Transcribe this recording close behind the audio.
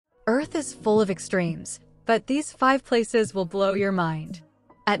is full of extremes, but these 5 places will blow your mind.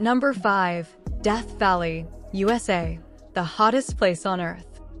 At number 5, Death Valley, USA, the hottest place on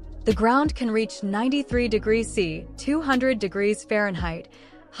Earth. The ground can reach 93 degrees C, 200 degrees Fahrenheit,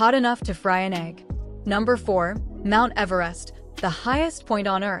 hot enough to fry an egg. Number 4, Mount Everest, the highest point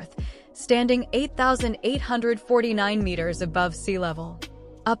on Earth, standing 8,849 meters above sea level.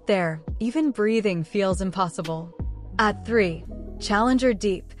 Up there, even breathing feels impossible. At 3, Challenger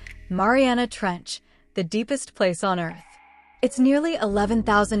Deep, Mariana Trench, the deepest place on Earth. It's nearly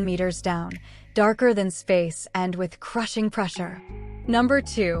 11,000 meters down, darker than space and with crushing pressure. Number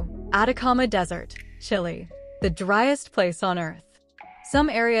 2, Atacama Desert, Chile, the driest place on Earth. Some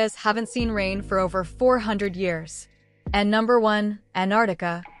areas haven't seen rain for over 400 years. And number 1,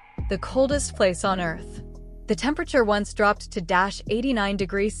 Antarctica, the coldest place on Earth. The temperature once dropped to -89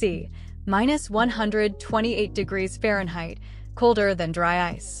 degrees C, -128 degrees Fahrenheit, colder than dry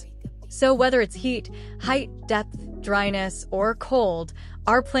ice. So whether it's heat, height, depth, dryness, or cold,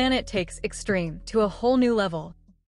 our planet takes extreme to a whole new level.